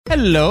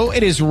Hello,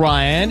 it is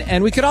Ryan,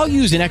 and we could all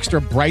use an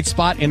extra bright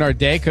spot in our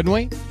day, couldn't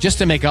we? Just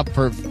to make up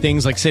for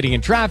things like sitting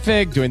in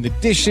traffic, doing the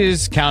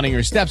dishes, counting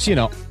your steps, you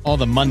know, all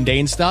the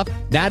mundane stuff.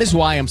 That is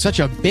why I'm such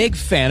a big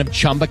fan of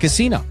Chumba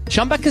Casino.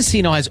 Chumba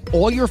Casino has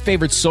all your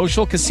favorite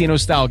social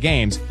casino-style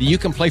games that you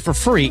can play for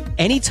free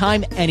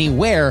anytime,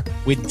 anywhere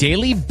with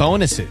daily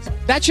bonuses.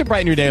 That should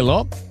brighten your day a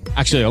little.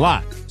 Actually, a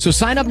lot. So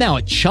sign up now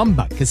at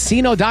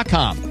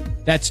ChumbaCasino.com.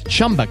 That's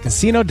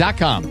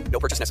ChumbaCasino.com. No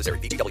purchase necessary.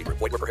 VGW Group.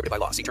 Void where prohibited by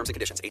law. See terms and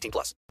conditions.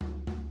 18+.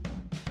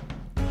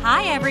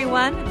 Hi,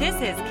 everyone. This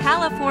is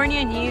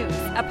California News,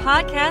 a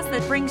podcast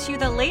that brings you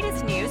the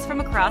latest news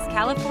from across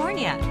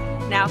California.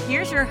 Now,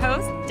 here's your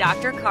host,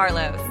 Dr.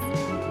 Carlos.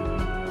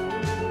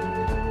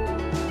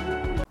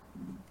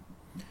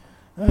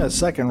 A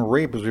second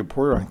rape was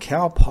reported on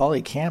Cal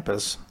Poly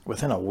campus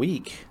within a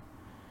week.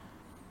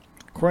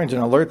 According to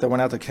an alert that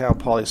went out to Cal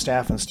Poly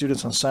staff and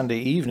students on Sunday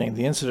evening,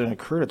 the incident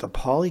occurred at the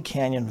Poly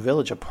Canyon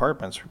Village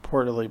Apartments.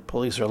 Reportedly,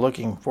 police are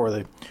looking for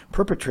the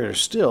perpetrator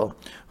still,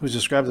 who's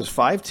described as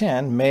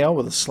 5'10", male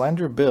with a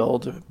slender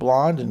build,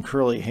 blonde and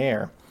curly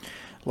hair.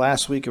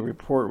 Last week, a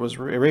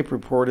rape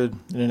reported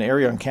in an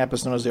area on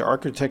campus known as the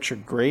Architecture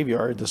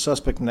Graveyard. The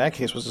suspect in that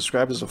case was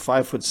described as a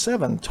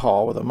 5'7"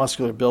 tall with a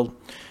muscular build,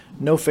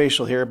 no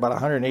facial hair, about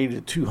 180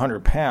 to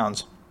 200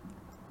 pounds.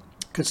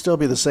 Could still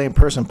be the same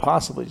person,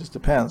 possibly, just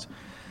depends.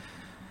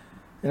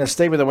 In a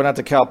statement that went out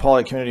to Cal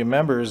Poly community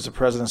members, the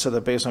president said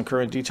that based on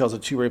current details, the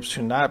two rapes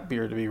do not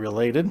appear to be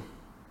related.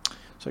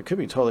 So it could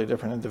be totally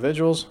different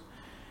individuals,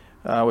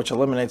 which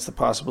eliminates the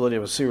possibility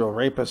of a serial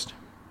rapist.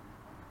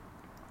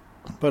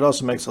 But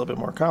also makes it a little bit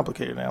more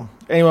complicated now.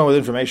 Anyone with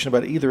information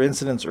about either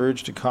incident is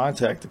urged to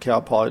contact the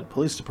Cal Poly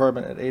Police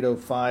Department at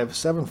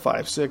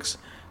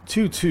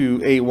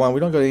 805-756-2281.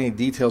 We don't go into any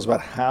details about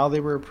how they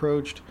were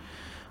approached,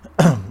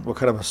 what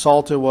kind of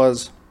assault it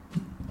was.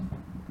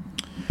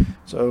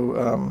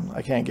 So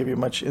I can't give you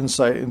much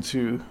insight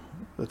into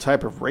the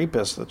type of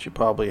rapist that you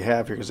probably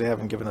have here because they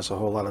haven't given us a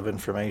whole lot of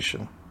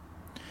information.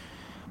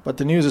 But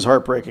the news is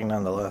heartbreaking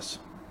nonetheless.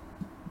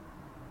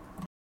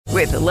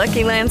 With the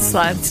Lucky Land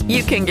Slots,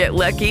 you can get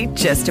lucky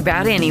just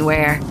about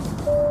anywhere.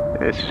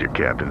 This is your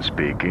captain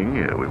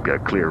speaking. We've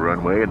got clear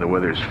runway and the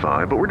weather's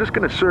fine, but we're just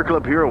going to circle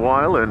up here a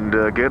while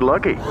and get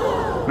lucky.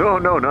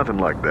 No, nothing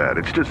like that.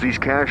 It's just these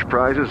cash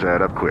prizes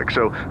add up quick.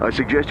 So I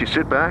suggest you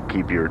sit back,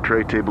 keep your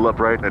tray table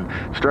upright, and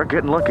start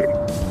getting lucky.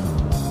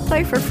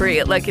 Play for free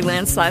at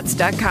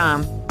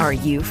LuckyLandSlots.com. Are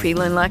you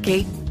feeling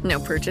lucky? No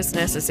purchase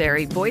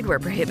necessary. Void where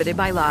prohibited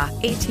by law.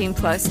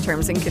 18+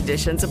 terms and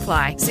conditions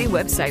apply. See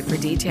website for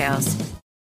details.